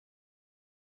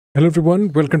Hello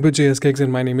everyone, welcome to JSKX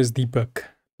and my name is Deepak.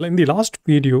 In the last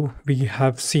video, we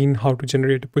have seen how to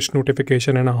generate a push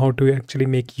notification and how to actually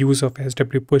make use of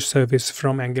SW push service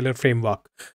from Angular framework.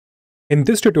 In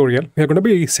this tutorial, we're going to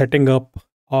be setting up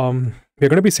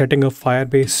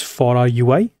Firebase for our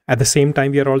UI. At the same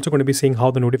time, we are also going to be seeing how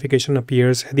the notification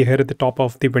appears here at the top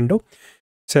of the window.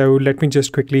 So let me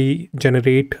just quickly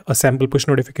generate a sample push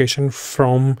notification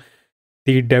from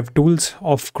the dev tools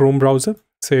of Chrome browser.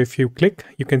 So if you click,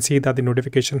 you can see that the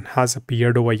notification has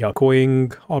appeared over here.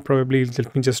 Or probably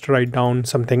let me just write down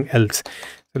something else.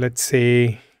 So let's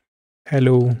say,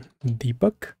 hello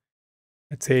Deepak.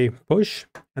 Let's say push,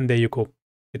 and there you go.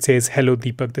 It says hello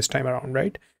Deepak this time around,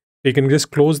 right? So you can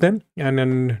just close them and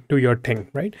then do your thing,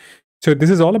 right? So this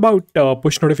is all about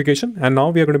push notification. And now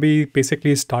we are going to be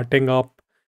basically starting up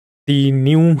the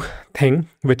new thing,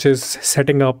 which is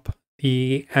setting up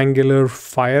the Angular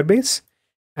Firebase.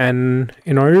 And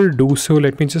in order to do so,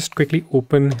 let me just quickly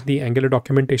open the Angular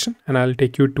documentation and I'll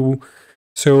take you to,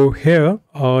 so here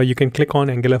you can click on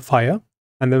Angular Fire,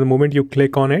 and then the moment you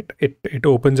click on it, it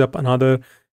opens up another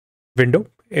window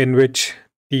in which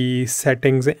the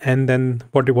settings and then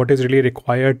what is really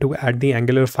required to add the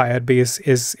Angular Firebase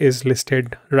is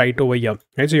listed right over here,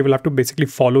 right? So you will have to basically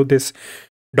follow this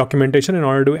documentation in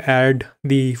order to add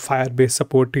the Firebase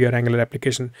support to your Angular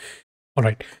application. All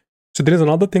right. So there is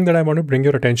another thing that I want to bring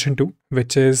your attention to,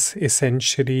 which is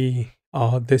essentially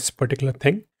this particular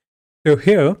thing. So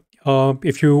here,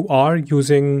 if you are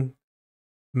using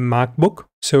MacBook,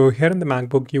 so here in the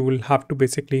MacBook, you will have to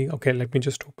basically, okay, let me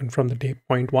just open from the day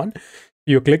point one.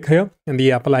 You click here and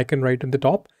the Apple icon right at the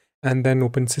top, and then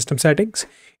open system settings.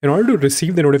 In order to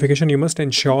receive the notification, you must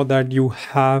ensure that you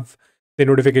have the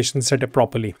notifications set up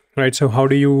properly, right? So how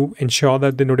do you ensure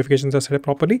that the notifications are set up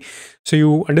properly? So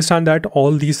you understand that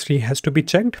all these three has to be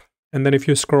checked. And then if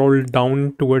you scroll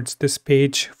down towards this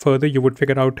page further, you would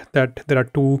figure out that there are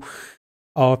two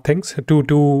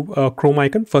Chrome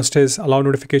icon. First is allow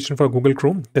notification for Google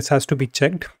Chrome. This has to be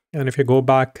checked. And if you go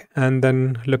back and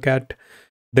then look at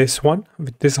this one,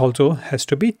 this also has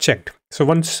to be checked. So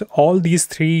once all these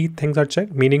three things are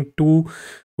checked, meaning to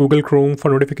Google Chrome for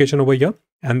notification over here,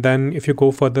 and then if you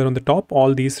go further on the top,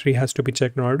 all these three has to be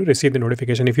checked in order to receive the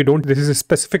notification. If you don't, this is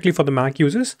specifically for the Mac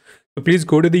users. So please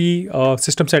go to the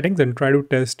system settings and try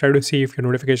to see if your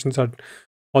notifications are,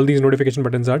 all these notification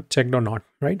buttons are checked or not,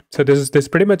 right? So this is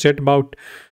pretty much it about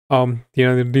the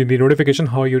notification,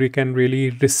 how you can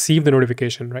really receive the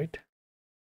notification, right?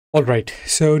 All right,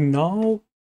 so now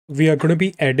we are going to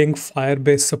be adding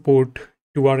Firebase support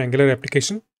to our Angular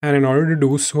application. And in order to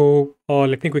do so,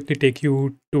 let me quickly take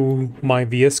you to my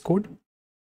VS Code.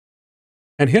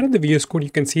 And here in the VS Code,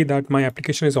 you can see that my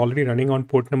application is already running on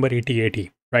port number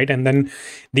 8080, right? And then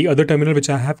the other terminal which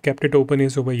I have kept it open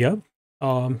is over here.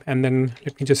 And then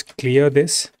let me just clear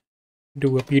this,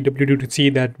 do a pwd to see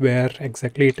that where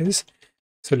exactly it is.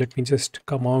 So let me just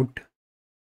come out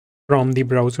from the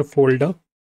browser folder,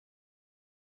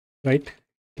 right?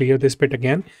 Clear this bit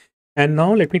again. And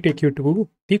now let me take you to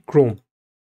the Chrome.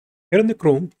 Here in the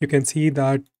Chrome, you can see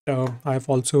that I've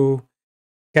also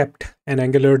kept an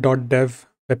angular.dev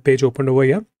web page open over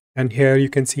here. And here you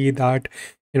can see that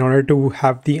in order to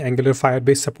have the Angular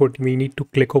Firebase support, we need to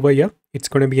click over here. It's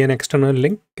going to be an external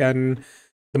link. And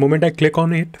the moment I click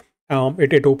on it,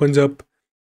 it opens up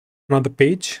another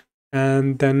page.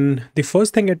 And then the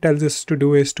first thing it tells us to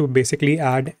do is to basically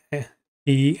add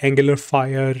the Angular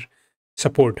Fire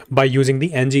support by using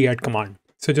the ng-add command.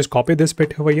 So just copy this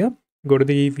bit over here, go to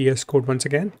the VS Code once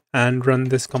again and run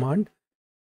this command.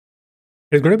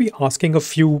 It's going to be asking a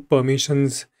few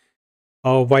permissions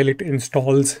while it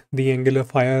installs the Angular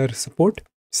Fire support.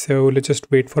 So let's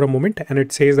just wait for a moment, and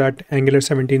it says that Angular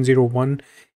 17.01,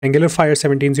 Angular Fire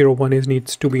 17.01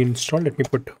 needs to be installed. Let me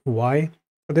put Y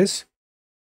for this,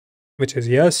 which is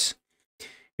yes.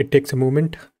 It takes a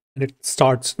moment and it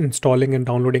starts installing and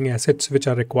downloading assets which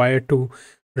are required to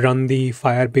run the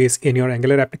Firebase in your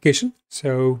Angular application.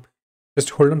 So just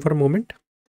hold on for a moment.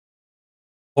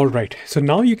 All right, so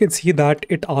now you can see that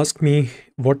it asked me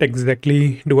what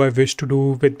exactly do I wish to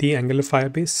do with the Angular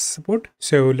Firebase support.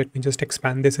 So let me just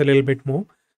expand this a little bit more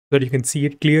so that you can see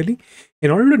it clearly.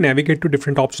 In order to navigate to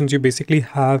different options, you basically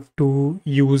have to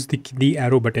use the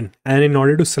arrow button. And in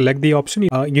order to select the option,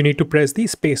 you need to press the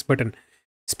space button.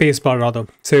 Space bar rather.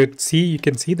 So you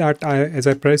can see that as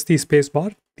I press the space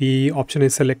bar, the option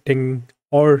is selecting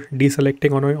or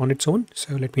deselecting on its own.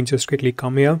 So let me just quickly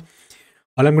come here.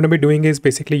 All I'm going to be doing is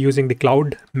basically using the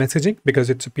cloud messaging because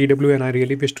it's a PW and I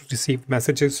really wish to receive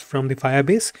messages from the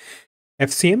Firebase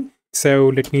FCM. So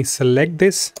let me select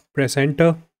this, press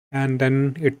enter, and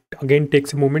then it again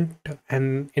takes a moment,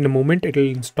 and in a moment it will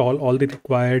install all the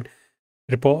required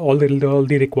all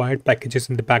the required packages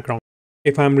in the background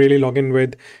if I'm really logging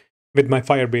with my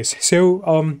Firebase.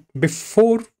 So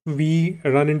before we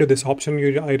run into this option,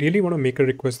 I really want to make a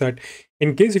request that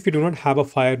in case if you do not have a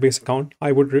Firebase account,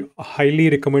 I would highly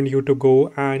recommend you to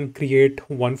go and create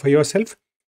one for yourself.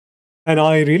 And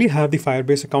I really have the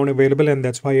Firebase account available, and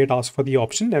that's why it asks for the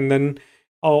option. And then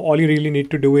all you really need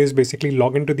to do is basically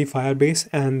log into the Firebase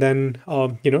and then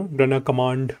run a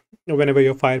command whenever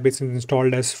your Firebase is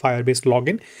installed as Firebase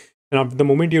login. And after the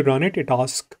moment you run it, it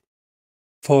asks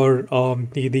for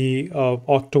the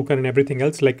auth token and everything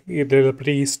else. Like there's a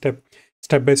pretty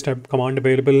step-by-step command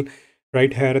available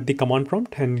right here at the command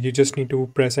prompt, and you just need to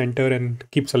press enter and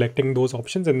keep selecting those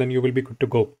options, and then you will be good to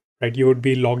go. Right, you would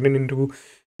be logged in into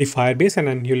the Firebase, and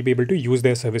then you'll be able to use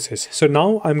their services. So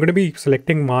now I'm going to be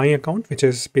selecting my account, which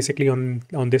is basically on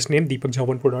this name,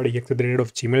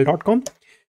 deepakjavanpur.ex@gmail.com. So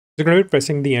I'm going to be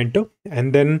pressing the enter,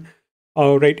 and then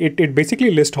right, it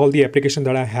basically lists all the applications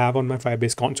that I have on my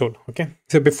Firebase console. Okay,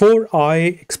 so before I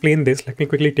explain this, let me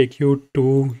quickly take you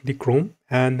to the Chrome,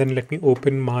 and then let me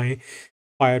open my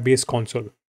Firebase console.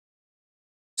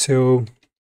 So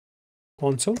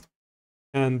console,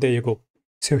 and there you go.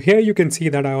 So here you can see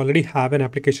that I already have an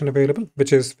application available,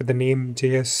 which is with the name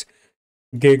JS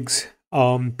Gigs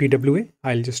PWA.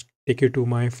 I'll just take you to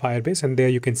my Firebase, and there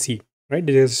you can see, right,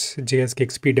 JS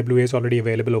Gigs PWA is already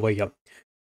available over here.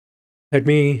 Let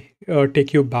me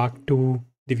take you back to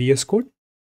the VS Code.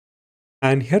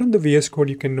 And here on the VS Code,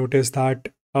 you can notice that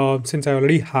since I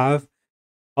already have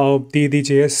the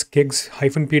JS Gigs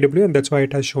 -PW, and that's why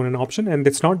it has shown an option. And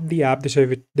it's not the app which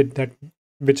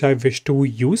I wish to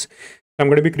use. I'm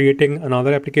going to be creating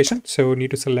another application. So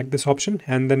need to select this option.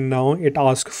 And then now it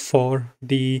asks for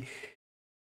the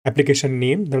application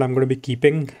name that I'm going to be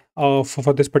keeping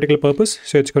for this particular purpose.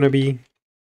 So it's going to be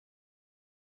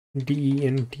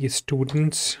DENT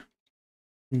students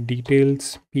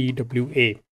details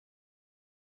PWA,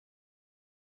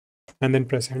 and then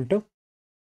press enter.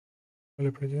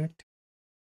 Project.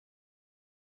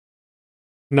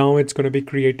 Now it's going to be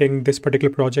creating this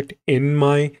particular project in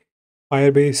my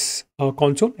Firebase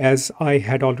console, as I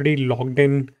had already logged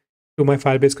in to my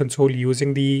Firebase console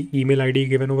using the email ID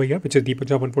given over here, which is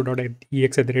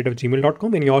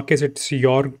deepakjavanpur.ex@gmail.com. In your case, it's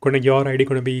your ID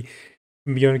going to be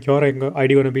your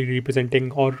ID going to be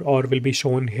representing or will be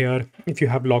shown here if you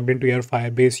have logged into your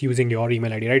Firebase using your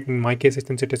email ID, right? In my case,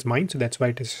 since it is mine, so that's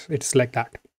why it's like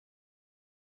that.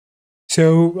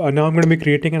 So now I'm going to be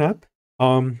creating an app,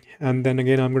 and then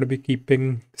again I'm going to be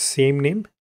keeping the same name,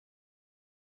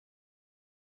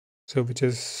 so which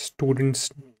is students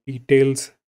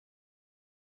details.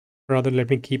 Rather, let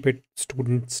me keep it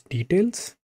students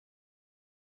details,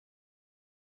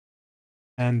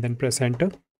 and then press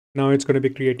enter. Now it's going to be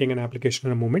creating an application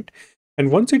in a moment. And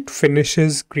once it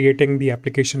finishes creating the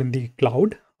application in the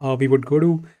cloud, we would go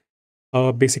to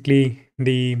basically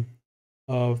the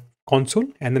console,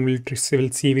 and then we'll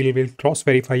cross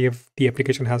verify if the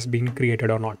application has been created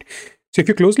or not. So if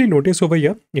you closely notice over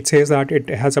here, it says that it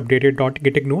has updated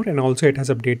 .gitignore, and also it has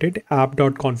updated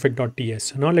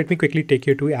app.config.ts. Now let me quickly take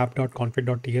you to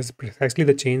app.config.ts, precisely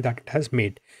the change that it has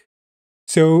made.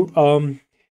 So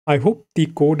I hope the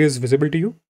code is visible to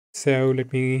you. So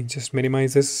let me just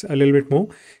minimize this a little bit more.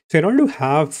 So in order to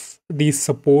have the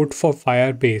support for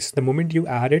Firebase, the moment you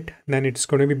add it, then it's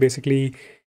going to be basically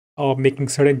making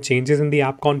certain changes in the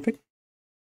app config.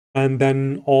 And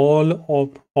then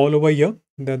all over here,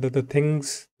 the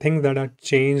things that are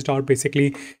changed are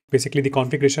basically the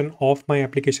configuration of my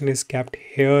application is kept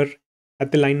here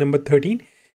at the line number 13.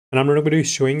 And I'm not going to be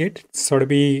showing it. It's sort of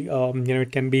be,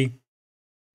 it can be.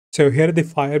 So here the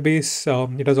Firebase,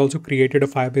 it has also created a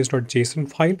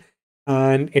firebase.json file,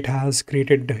 and it has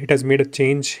made a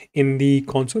change in the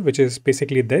console, which is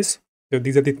basically this. So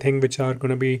these are the things which are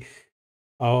going to be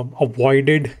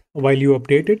avoided while you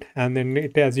update it. And then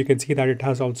as you can see that it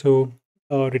has also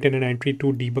written an entry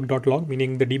to debug.log,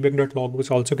 meaning the debug.log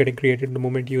was also getting created the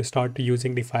moment you start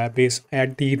using the Firebase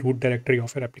at the root directory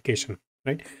of your application,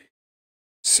 right?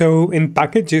 So in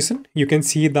package.json, you can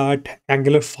see that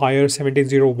Angular Fire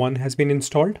 1701 has been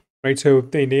installed, right? So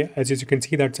as you can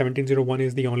see that 1701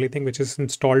 is the only thing which is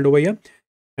installed over here.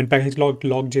 And package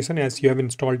log.json, as you have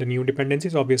installed the new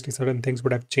dependencies, obviously certain things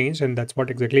would have changed, and that's what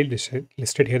exactly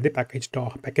listed here, the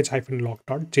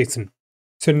package-log.json.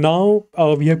 So now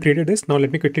we have created this. Now let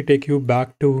me quickly take you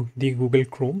back to the Google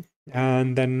Chrome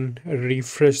and then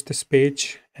refresh this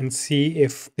page and see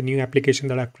if the new application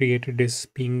that I've created is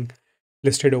being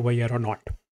listed over here or not.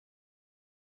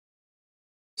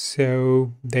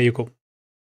 So there you go.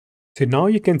 So now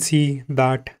you can see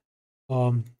that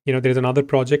there's another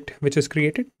project which is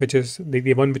created, which is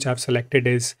the one which I've selected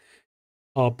is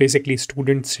basically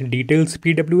students details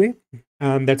PWA,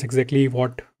 and that's exactly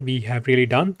what we have really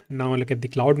done. Now look at the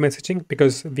cloud messaging,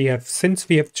 because since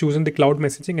we have chosen the cloud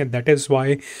messaging, and that is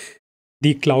why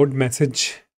the cloud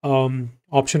message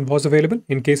option was available.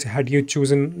 In case had you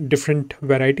chosen different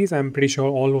varieties, I'm pretty sure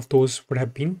all of those would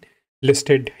have been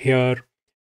listed here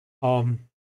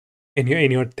in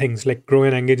your things like grow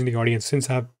and engage in the audience. Since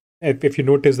if you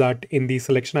notice that in the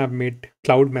selection, I've made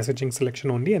cloud messaging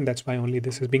selection only, and that's why only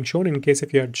this is being shown. In case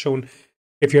if you had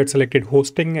selected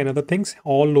hosting and other things,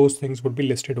 all those things would be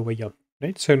listed over here,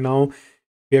 right? So now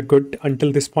we are good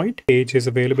until this point. Page is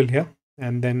available here,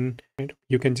 and then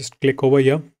you can just click over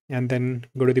here and then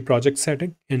go to the project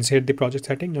setting, insert the project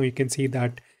setting. Now you can see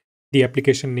that the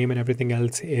application name and everything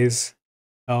else is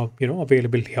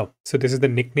available here. So this is the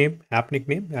nickname, app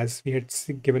nickname, as we had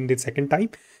given the second time.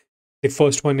 The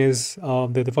first one is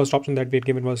the first option that we had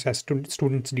given was as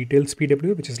students details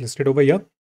PW, which is listed over here,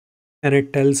 and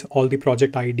it tells all the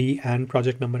project ID and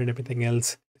project number and everything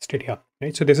else listed here,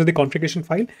 right? So this is the configuration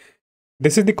file.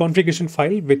 This is the configuration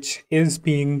file which is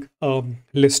being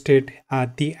listed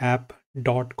at the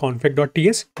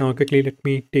app.config.ts. Now quickly let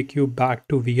me take you back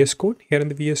to VS Code. Here in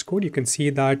the VS Code, you can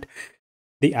see that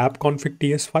the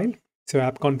app.config.ts file. So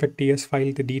app.config.ts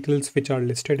file, the details which are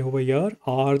listed over here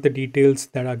are the details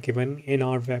that are given in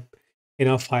our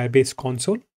Firebase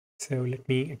console. So let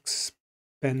me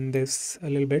expand this a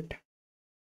little bit.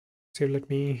 So let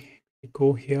me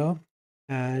go here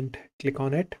and click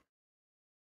on it.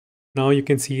 Now you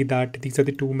can see that these are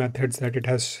the two methods that it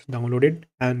has downloaded.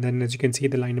 And then as you can see,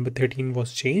 the line number 13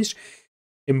 was changed.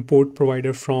 Import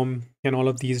provider from, and all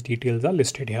of these details are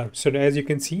listed here. So as you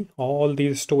can see, all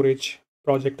these storage,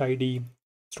 project ID,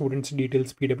 students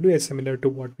details PW is similar to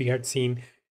what we had seen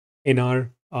in our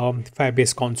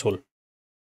Firebase console,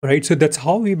 right? So that's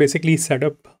how we basically set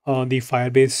up the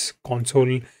Firebase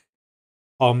console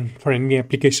for any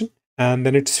application. And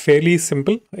then it's fairly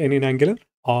simple in Angular.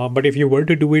 But if you were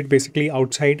to do it basically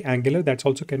outside Angular, that's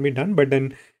also can be done. But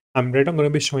then I'm going to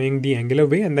be showing the Angular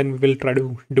way, and then we will try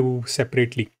to do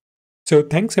separately. So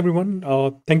thanks everyone.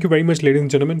 Thank you very much, ladies and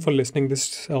gentlemen, for listening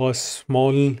this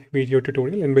small video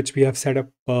tutorial in which we have set up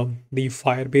the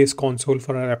Firebase console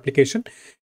for our application.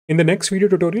 In the next video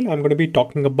tutorial, I'm going to be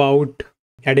talking about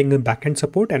adding a backend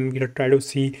support, and we'll try to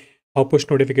see how push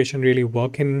notification really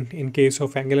work in case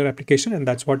of Angular application, and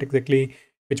that's what exactly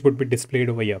which would be displayed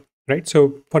over here, right?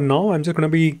 So for now, I'm just going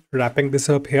to be wrapping this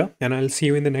up here, and I'll see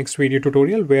you in the next video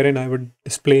tutorial wherein I would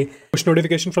display push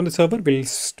notification from the server.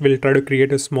 We'll try to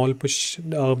create a small push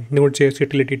Node.js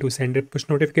utility to send a push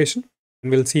notification,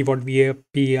 and we'll see what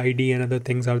VIP ID and other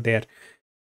things are there.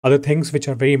 Other things which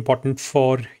are very important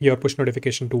for your push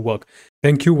notification to work.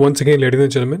 Thank you once again, ladies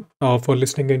and gentlemen, for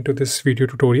listening into this video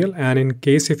tutorial. And in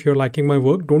case if you're liking my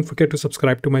work, don't forget to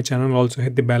subscribe to my channel and also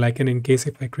hit the bell icon in case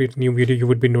if I create a new video, you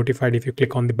would be notified if you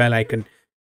click on the bell icon.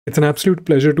 It's an absolute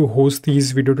pleasure to host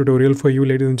these video tutorial for you,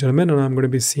 ladies and gentlemen, and I'm going to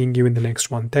be seeing you in the next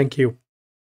one. Thank you.